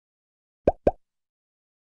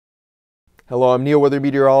Hello, I'm Neil weather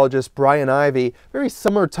meteorologist Brian Ivy. Very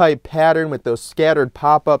summer type pattern with those scattered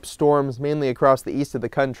pop-up storms mainly across the east of the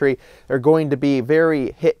country. They're going to be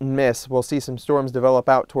very hit and miss. We'll see some storms develop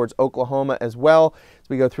out towards Oklahoma as well as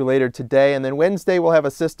we go through later today. And then Wednesday we'll have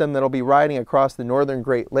a system that'll be riding across the northern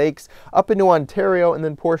Great Lakes up into Ontario and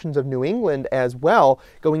then portions of New England as well.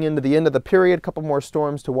 Going into the end of the period, a couple more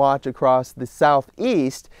storms to watch across the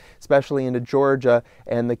southeast, especially into Georgia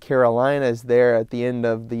and the Carolinas there at the end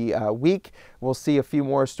of the week. We'll see a few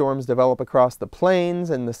more storms develop across the plains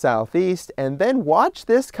and the southeast, and then watch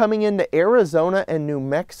this coming into Arizona and New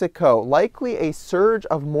Mexico. Likely a surge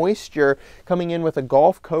of moisture coming in with a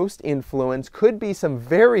Gulf Coast influence. Could be some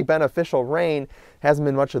very beneficial rain. Hasn't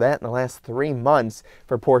been much of that in the last 3 months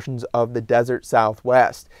for portions of the desert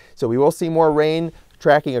Southwest. So we will see more rain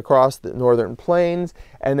tracking across the northern plains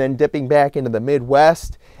and then dipping back into the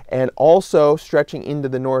Midwest and also stretching into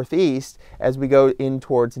the Northeast as we go in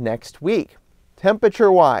towards next week.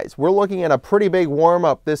 Temperature-wise, we're looking at a pretty big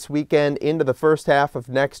warm-up this weekend into the first half of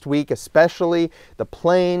next week, especially the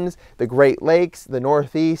plains, the Great Lakes, the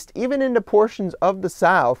Northeast, even into portions of the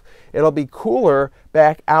South. It'll be cooler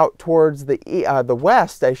back out towards the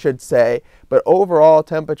west, I should say, but overall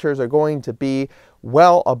temperatures are going to be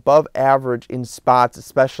well above average in spots,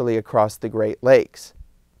 especially across the Great Lakes.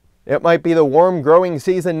 It might be the warm growing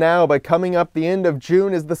season now, but coming up the end of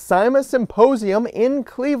June is the SIMA Symposium in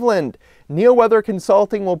Cleveland. Neil Weather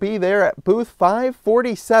Consulting will be there at booth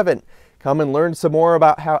 547. Come and learn some more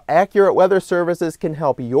about how accurate weather services can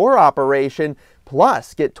help your operation,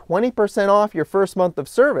 plus get 20% off your first month of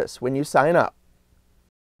service when you sign up.